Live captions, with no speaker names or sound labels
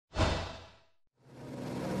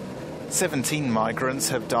17 migrants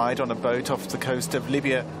have died on a boat off the coast of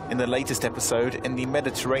Libya in the latest episode in the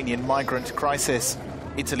Mediterranean migrant crisis.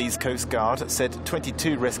 Italy's coastguard said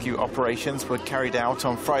 22 rescue operations were carried out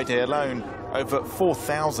on Friday alone. Over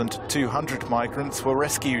 4,200 migrants were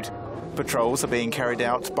rescued. Patrols are being carried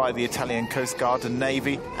out by the Italian Coast Guard and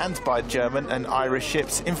Navy and by German and Irish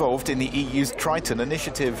ships involved in the EU's Triton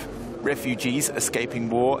initiative. Refugees escaping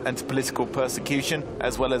war and political persecution,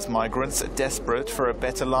 as well as migrants desperate for a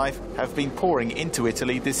better life, have been pouring into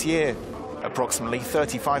Italy this year. Approximately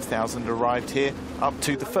 35,000 arrived here up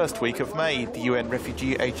to the first week of May, the UN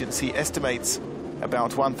Refugee Agency estimates.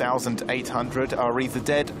 About 1,800 are either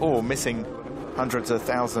dead or missing. Hundreds of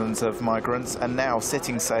thousands of migrants are now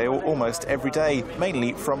setting sail almost every day,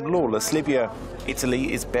 mainly from lawless Libya.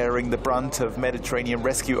 Italy is bearing the brunt of Mediterranean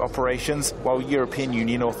rescue operations, while European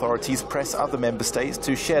Union authorities press other member states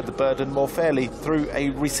to share the burden more fairly through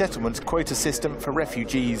a resettlement quota system for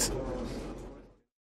refugees.